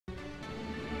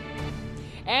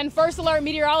And First Alert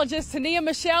meteorologist Tania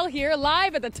Michelle here,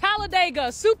 live at the Talladega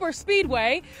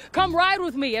Superspeedway. Come ride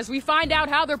with me as we find out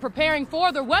how they're preparing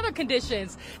for the weather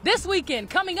conditions this weekend,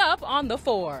 coming up on The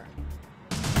 4.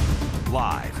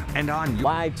 Live and on.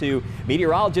 Live to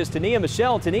meteorologist Tania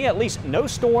Michelle. Tania, at least no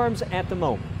storms at the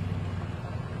moment.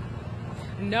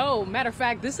 No, matter of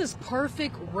fact, this is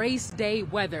perfect race day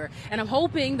weather, and I'm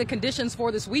hoping the conditions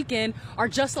for this weekend are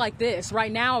just like this.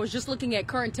 Right now, I was just looking at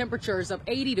current temperatures of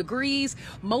 80 degrees,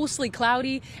 mostly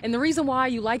cloudy, and the reason why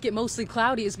you like it mostly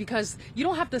cloudy is because you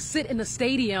don't have to sit in the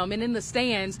stadium and in the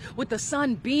stands with the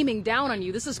sun beaming down on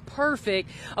you. This is perfect.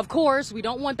 Of course, we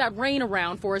don't want that rain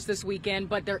around for us this weekend,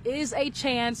 but there is a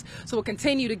chance, so we'll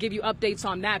continue to give you updates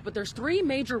on that. But there's 3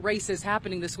 major races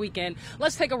happening this weekend.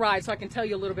 Let's take a ride so I can tell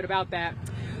you a little bit about that.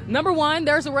 Number 1,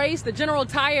 there's a race, the General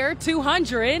Tire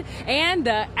 200 and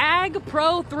the Ag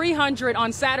Pro 300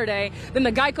 on Saturday, then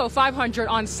the Geico 500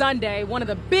 on Sunday. One of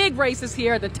the big races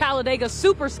here, the Talladega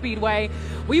Superspeedway.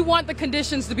 We want the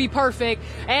conditions to be perfect,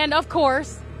 and of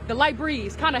course, the light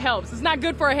breeze kind of helps. It's not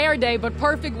good for a hair day, but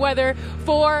perfect weather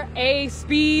for a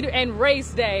speed and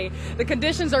race day. The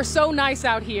conditions are so nice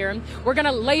out here. We're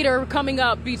gonna later, coming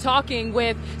up, be talking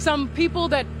with some people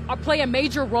that play a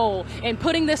major role in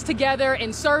putting this together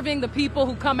and serving the people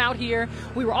who come out here.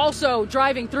 We were also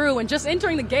driving through and just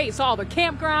entering the gates, all the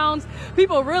campgrounds,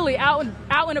 people really out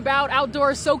and about,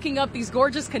 outdoors, soaking up these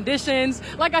gorgeous conditions.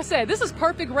 Like I said, this is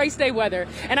perfect race day weather,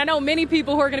 and I know many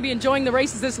people who are going to be enjoying the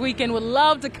races this weekend would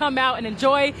love to come out and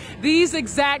enjoy these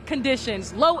exact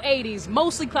conditions. Low 80s,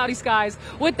 mostly cloudy skies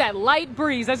with that light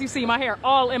breeze. As you see, my hair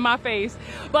all in my face,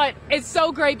 but it's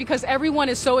so great because everyone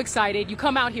is so excited. You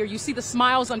come out here, you see the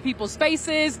smiles on people's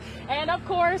faces, and of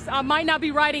course, I might not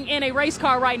be riding in a race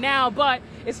car right now, but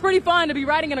it's pretty fun to be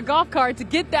riding in a golf cart to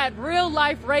get that real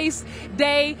life race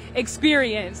day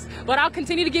experience. But I'll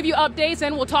continue to give you updates,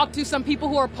 and we'll talk to some people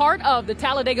who are part of the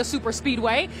Talladega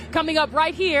Superspeedway coming up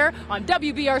right here on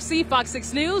WBRC Fox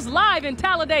 6 News, live in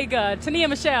Talladega. Tania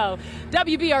Michelle,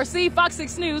 WBRC Fox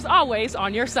 6 News, always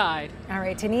on your side. All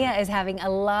right, Tania is having a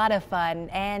lot of fun,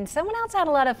 and someone else had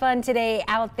a lot of fun today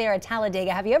out there at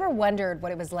Talladega. Have you ever wondered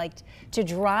what it was like to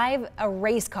drive a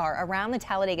race car around the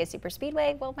Talladega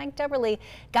Superspeedway? Well, Mike Dubberly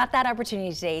got that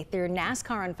opportunity today through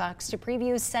NASCAR on Fox to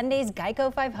preview Sunday's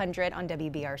Geico 500 on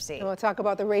WBRC. We'll talk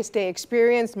about the race day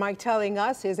experience. Mike telling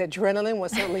us his adrenaline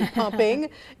was certainly pumping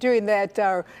during that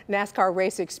NASCAR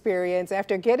race experience.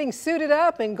 After getting suited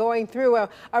up and going through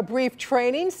a brief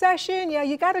training session, yeah,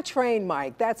 you got to train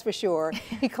Mike, that's for sure.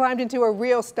 He climbed into a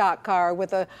real stock car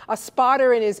with a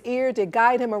spotter in his ear to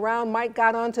guide him around. Mike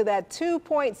got onto that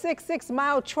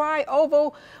 2.66-mile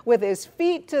tri-oval with his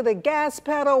feet to the gas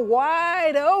pedal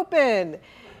wide open.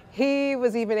 He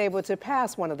was even able to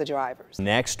pass one of the drivers.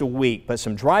 Next week, but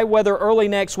some dry weather early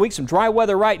next week, some dry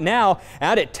weather right now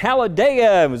out at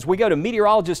Talladega. As we go to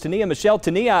meteorologist Tania Michelle.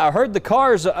 Tania, I heard the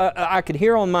cars I could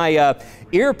hear on my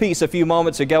earpiece a few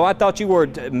moments ago. I thought you were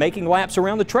making laps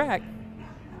around the track.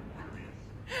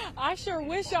 I sure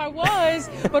wish I was,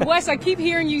 but Wes, I keep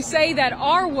hearing you say that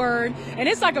R word, and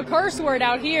it's like a curse word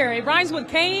out here. It rhymes with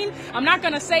Cain. I'm not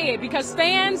going to say it because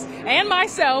fans and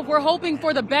myself, we're hoping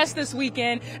for the best this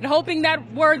weekend and hoping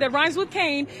that word that rhymes with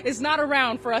Cain is not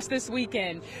around for us this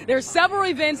weekend. There's several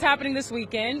events happening this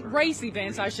weekend, race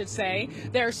events, I should say.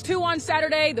 There's 2 on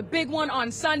Saturday, the big one on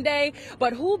Sunday,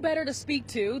 but who better to speak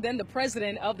to than the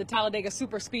president of the Talladega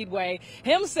Superspeedway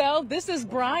himself? This is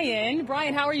Brian.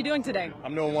 Brian, how are you doing today?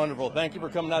 I'm doing wonderful. Thank you for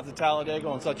coming out to Talladega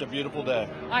on such a beautiful day.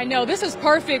 I know, this is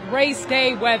perfect race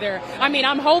day weather. I mean,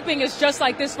 I'm hoping it's just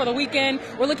like this for the weekend.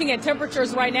 We're looking at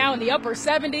temperatures right now in the upper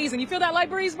 70s, and you feel that light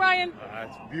breeze, Brian?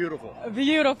 It's beautiful.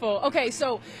 Beautiful. Okay,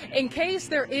 so in case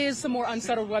there is some more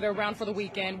unsettled weather around for the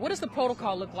weekend, what does the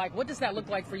protocol look like? What does that look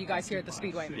like for you guys here at the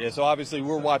Speedway? Yeah, so obviously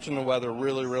we're watching the weather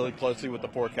really, really closely with the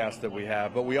forecast that we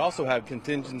have, but we also have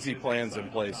contingency plans in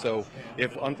place. So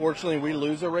if unfortunately we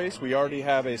lose a race, we already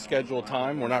have a scheduled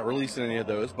time. We're not releasing any of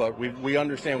those, but we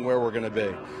understand where we're going to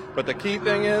be. But the key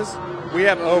thing is we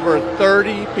have over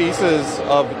 30 pieces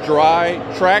of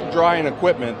track drying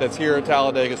equipment that's here at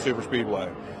Talladega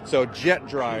Superspeedway. So jet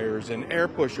dryers and air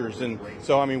pushers, and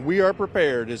so I mean we are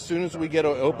prepared. As soon as we get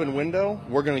an open window,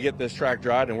 we're going to get this track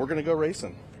dried and we're going to go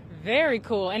racing. Very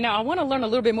cool. And now I want to learn a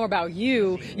little bit more about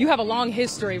you. You have a long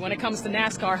history when it comes to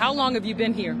NASCAR. How long have you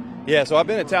been here? Yeah, so I've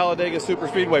been at Talladega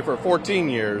Superspeedway for 14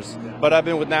 years, but I've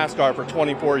been with NASCAR for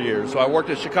 24 years. So I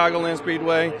worked at Chicagoland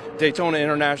Speedway, Daytona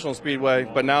International Speedway,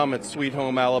 but now I'm at Sweet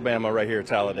Home, Alabama, right here at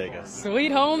Talladega.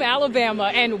 Sweet Home, Alabama.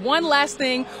 And one last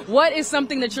thing, what is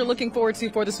something that you're looking forward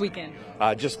to for this weekend?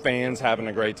 Just fans having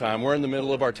a great time. We're in the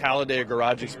middle of our Talladega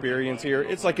Garage experience here.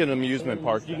 It's like an amusement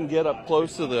park. You can get up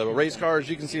close to the race cars.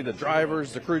 You can see the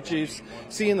drivers, the crew chiefs,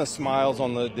 seeing the smiles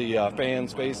on the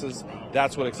fans' faces.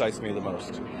 That's what excites me the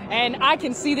most. And I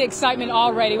can see the excitement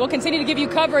already. We'll continue to give you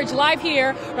coverage live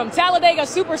here from Talladega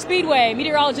Superspeedway.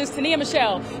 Meteorologist Tania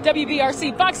Michelle,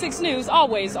 WBRC Fox 6 News,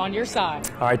 always on your side.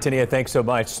 All right, Tania, thanks so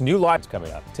much. New lives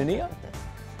coming up. Tania?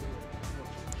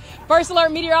 First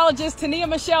Alert meteorologist Tania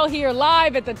Michelle here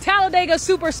live at the Talladega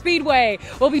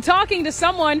Superspeedway. We'll be talking to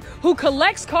someone who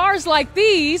collects cars like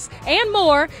these and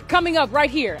more coming up right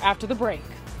here after the break.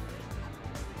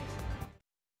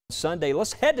 Sunday.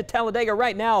 Let's head to Talladega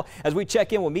right now as we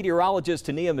check in with meteorologist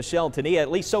Tania Michelle. Tania, at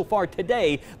least so far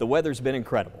today, the weather's been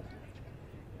incredible.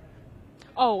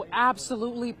 Oh,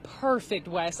 absolutely perfect,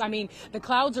 Wes. I mean, the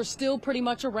clouds are still pretty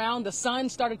much around. The sun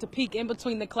started to peek in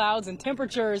between the clouds, and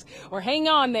temperatures were hanging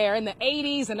on there in the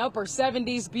 80s and upper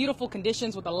 70s. Beautiful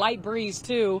conditions with a light breeze,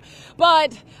 too.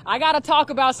 But I got to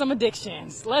talk about some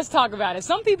addictions. Let's talk about it.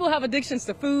 Some people have addictions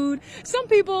to food. Some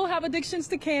people have addictions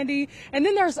to candy. And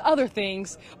then there's other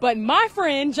things. But my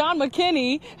friend, John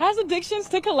McKinney, has addictions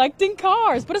to collecting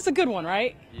cars. But it's a good one,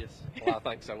 right? Yes. Well, I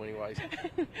think so anyways.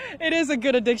 It is a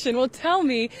good addiction. Well, tell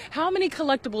me, how many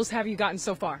collectibles have you gotten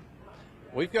so far?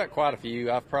 We've got quite a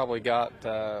few. I've probably got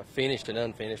finished and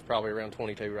unfinished probably around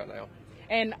 22 right now.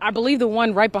 And I believe the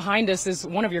one right behind us is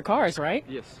one of your cars, right?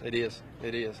 Yes, it is.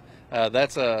 It is.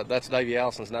 That's Davey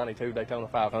Allison's 92 Daytona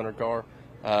 500 car.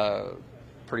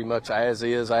 Pretty much as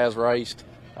is, as raced.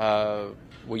 Talladega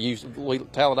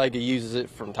uses it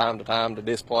from time to time to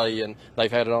display, and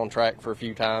they've had it on track for a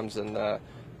few times, and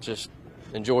just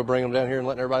enjoy bringing them down here and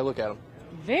letting everybody look at them.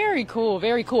 Very cool,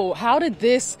 very cool. How did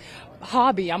this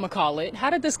hobby, I'm going to call it,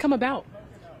 how did this come about?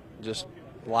 Just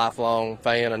lifelong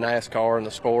fan of NASCAR and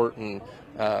the sport, and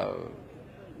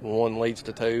one leads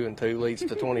to two, and two leads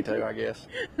to 22, I guess.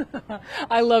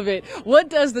 I love it. What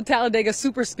does the Talladega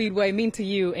Superspeedway mean to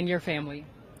you and your family?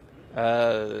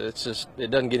 It's just,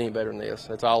 it doesn't get any better than this.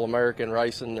 It's all American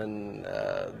racing, and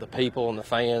the people and the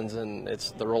fans, and it's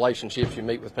the relationships you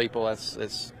meet with people. It's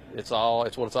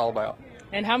what it's all about.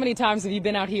 And how many times have you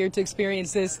been out here to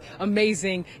experience this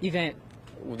amazing event?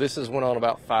 This has went on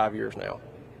about 5 years now.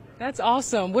 That's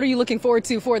awesome. What are you looking forward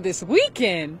to for this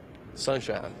weekend?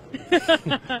 Sunshine.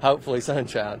 Hopefully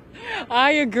sunshine.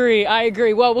 I agree. I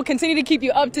agree. Well, we'll continue to keep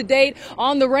you up to date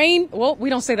on the rain. Well, we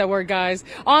don't say that word, guys.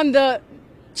 On the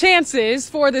chances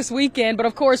for this weekend, but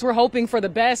of course we're hoping for the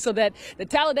best so that the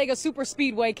Talladega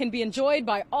Superspeedway can be enjoyed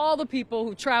by all the people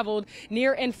who traveled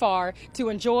near and far to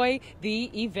enjoy the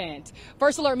event.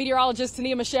 First Alert meteorologist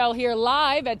Tania Michelle here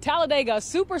live at Talladega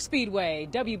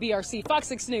Superspeedway. WBRC Fox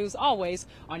 6 News, always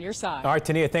on your side. All right,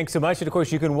 Tania, thanks so much. And of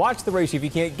course, you can watch the race. If you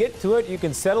can't get to it, you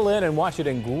can settle in and watch it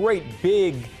in great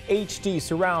big HD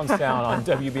surround sound on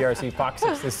WBRC Fox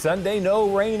 6 this Sunday.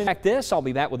 No rain. Back this, I'll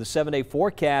be back with a 7-day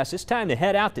forecast. It's time to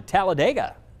head out to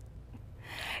Talladega.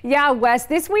 Yeah, Wes,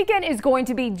 this weekend is going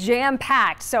to be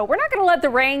jam-packed, so we're not going to let the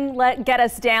rain get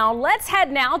us down. Let's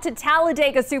head now to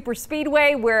Talladega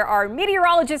Superspeedway, where our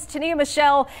meteorologist Tania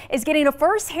Michelle is getting a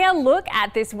first-hand look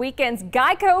at this weekend's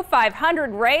Geico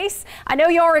 500 race. I know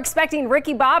y'all are expecting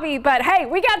Ricky Bobby, but hey,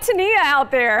 we got Tania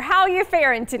out there. How are you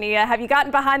faring, Tania? Have you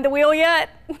gotten behind the wheel yet?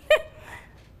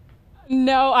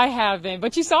 No, I haven't.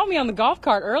 But you saw me on the golf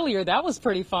cart earlier. That was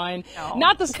pretty fun. Oh.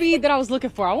 Not the speed that I was looking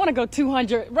for. I want to go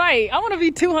 200. Right. I want to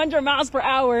be 200 miles per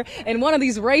hour in one of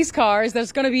these race cars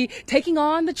that's going to be taking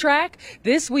on the track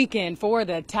this weekend for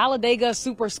the Talladega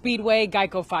Superspeedway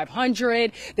Geico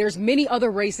 500. There's many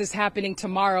other races happening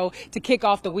tomorrow to kick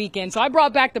off the weekend. So I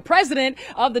brought back the president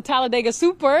of the Talladega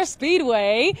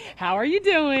Superspeedway. How are you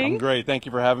doing? I'm great. Thank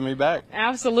you for having me back.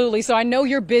 Absolutely. So I know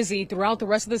you're busy throughout the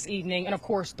rest of this evening and, of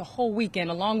course, the whole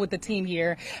weekend along with the team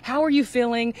here. How are you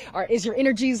feeling? Is your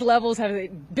energies levels, have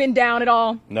it been down at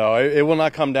all? No, it will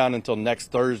not come down until next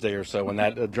Thursday or so when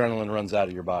that adrenaline runs out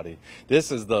of your body.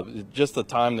 This is just the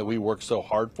time that we work so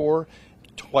hard for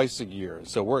twice a year.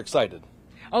 So we're excited.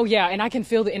 Oh, yeah, and I can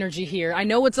feel the energy here. I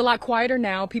know it's a lot quieter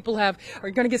now. People are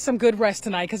going to get some good rest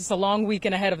tonight because it's a long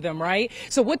weekend ahead of them, right?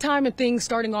 So what time are things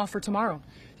starting off for tomorrow?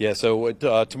 Yeah, so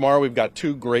tomorrow we've got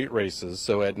two great races.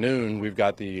 So at noon, we've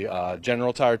got the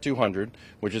General Tire 200,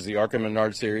 which is the Arkham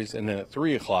Menard Series, and then at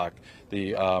 3 o'clock,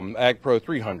 the Ag Pro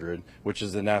 300, which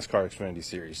is the NASCAR Xfinity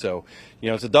Series. So, you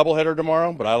know, it's a doubleheader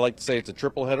tomorrow, but I like to say it's a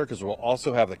triple header because we'll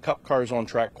also have the Cup cars on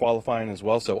track qualifying as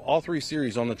well. So all 3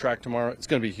 series on the track tomorrow. It's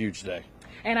going to be a huge day.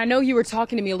 And I know you were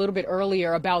talking to me a little bit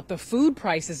earlier about the food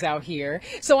prices out here.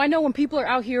 So I know when people are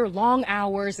out here, long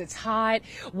hours, it's hot.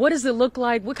 What does it look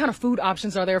like? What kind of food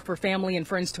options are there for family and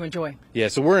friends to enjoy? Yeah,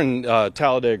 so we're in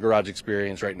Talladega Garage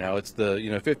Experience right now. It's the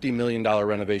 $50 million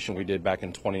renovation we did back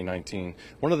in 2019.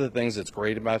 One of the things that's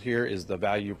great about here is the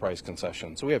value price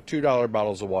concession. So we have $2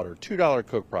 bottles of water, $2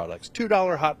 Coke products,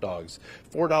 $2 hot dogs,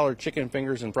 $4 chicken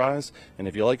fingers and fries, and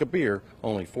if you like a beer,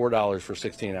 only $4 for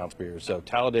 16-ounce beers. So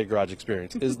Talladega Garage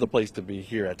Experience is the place to be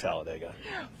here at Talladega.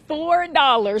 $4,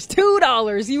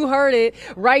 $2, you heard it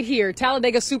right here.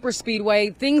 Talladega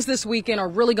Superspeedway. Things this weekend are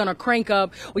really going to crank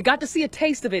up. We got to see a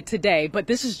taste of it today, but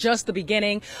this is just the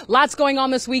beginning. Lots going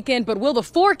on this weekend, but will the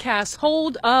forecast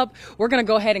hold up? We're going to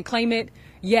go ahead and claim it.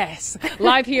 Yes.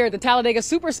 Live here at the Talladega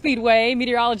Superspeedway,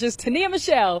 meteorologist Tania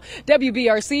Michelle,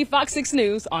 WBRC Fox 6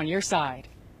 News on your side.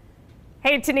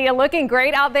 Hey, Tania, looking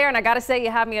great out there, and I got to say you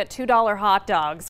have me at $2 hot dogs.